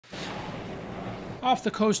Off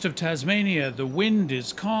the coast of Tasmania, the wind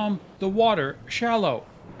is calm, the water shallow,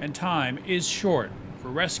 and time is short for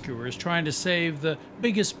rescuers trying to save the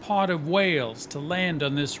biggest pod of whales to land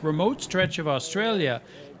on this remote stretch of Australia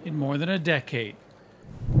in more than a decade.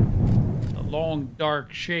 The long,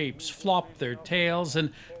 dark shapes flop their tails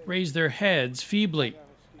and raise their heads feebly.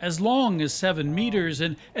 As long as 7 meters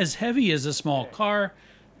and as heavy as a small car,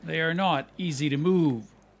 they are not easy to move.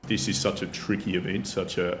 This is such a tricky event,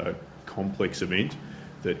 such a complex event,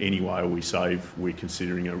 that any whale we save, we're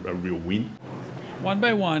considering a real win. One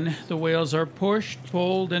by one, the whales are pushed,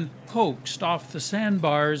 pulled, and coaxed off the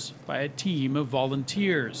sandbars by a team of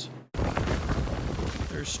volunteers.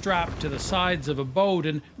 They're strapped to the sides of a boat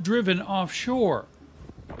and driven offshore.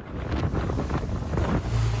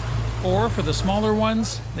 Or for the smaller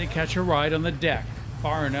ones, they catch a ride on the deck,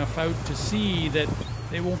 far enough out to sea that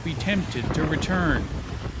they won't be tempted to return.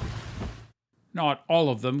 Not all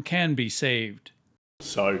of them can be saved.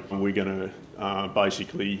 So we're going to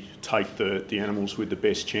basically take the animals with the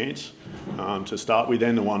best chance to start with,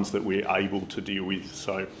 and the ones that we're able to deal with.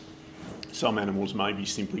 So some animals may be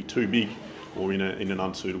simply too big or in an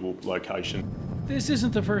unsuitable location. This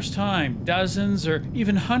isn't the first time dozens or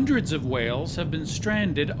even hundreds of whales have been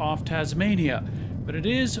stranded off Tasmania, but it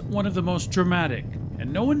is one of the most dramatic,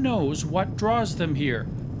 and no one knows what draws them here.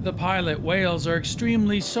 The pilot whales are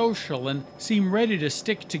extremely social and seem ready to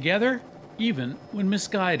stick together, even when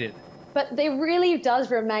misguided. But there really does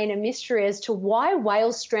remain a mystery as to why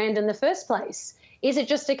whales strand in the first place. Is it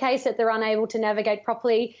just a case that they're unable to navigate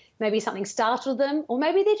properly? Maybe something startled them, or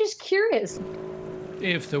maybe they're just curious.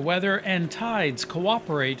 If the weather and tides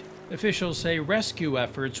cooperate, officials say rescue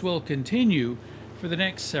efforts will continue for the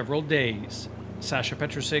next several days. Sasha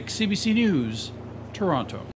Petrusek, CBC News, Toronto.